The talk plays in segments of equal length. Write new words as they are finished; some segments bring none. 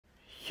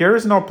Here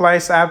is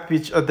noplace app,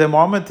 which at the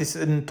moment is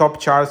in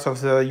top charts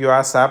of the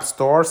US App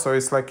Store. So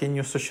it's like a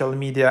new social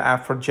media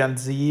app for Gen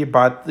Z.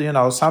 But, you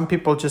know, some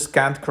people just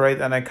can't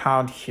create an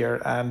account here.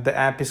 And the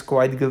app is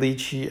quite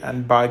glitchy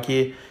and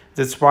buggy.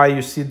 That's why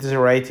you see the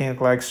rating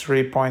like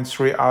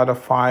 3.3 out of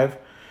 5.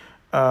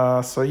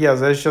 So yeah,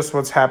 that's just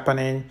what's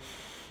happening.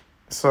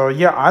 So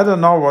yeah, I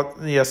don't know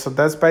what. Yeah, so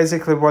that's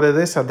basically what it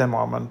is at the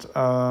moment.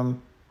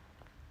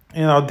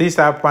 You know, this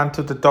app went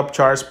to the top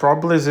charts.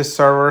 Probably the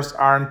servers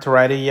aren't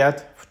ready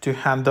yet to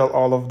handle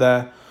all of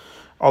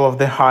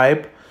the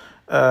hype.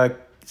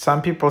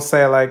 Some people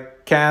say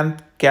like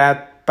can't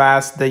get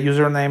past the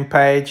username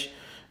page.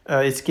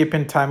 It's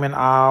keeping timing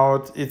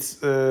out.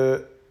 It's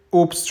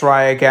oops,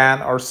 try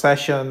again, or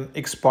session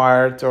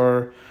expired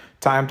or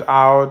timed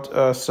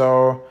out.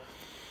 So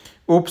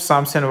oops,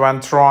 something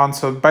went wrong.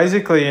 So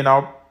basically, you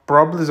know,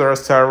 probably there are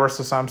servers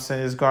or something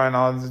is going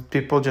on.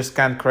 People just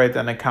can't create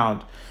an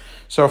account.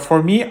 So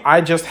for me, I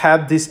just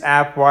had this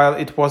app while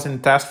it was in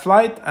test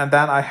flight, and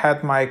then I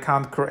had my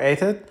account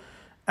created,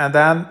 and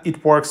then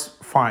it works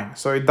fine.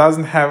 So it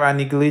doesn't have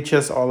any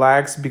glitches or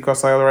lags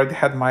because I already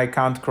had my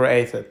account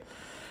created.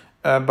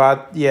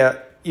 But yeah,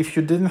 if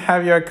you didn't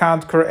have your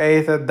account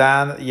created,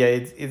 then yeah,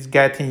 it's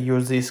getting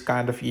you these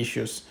kind of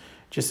issues,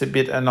 just a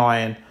bit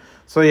annoying.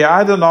 So yeah,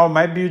 I don't know,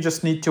 maybe you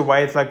just need to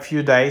wait like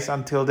few days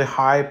until the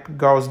hype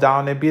goes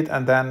down a bit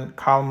and then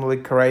calmly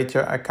create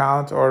your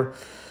account, or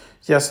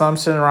yeah,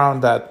 something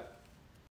around that.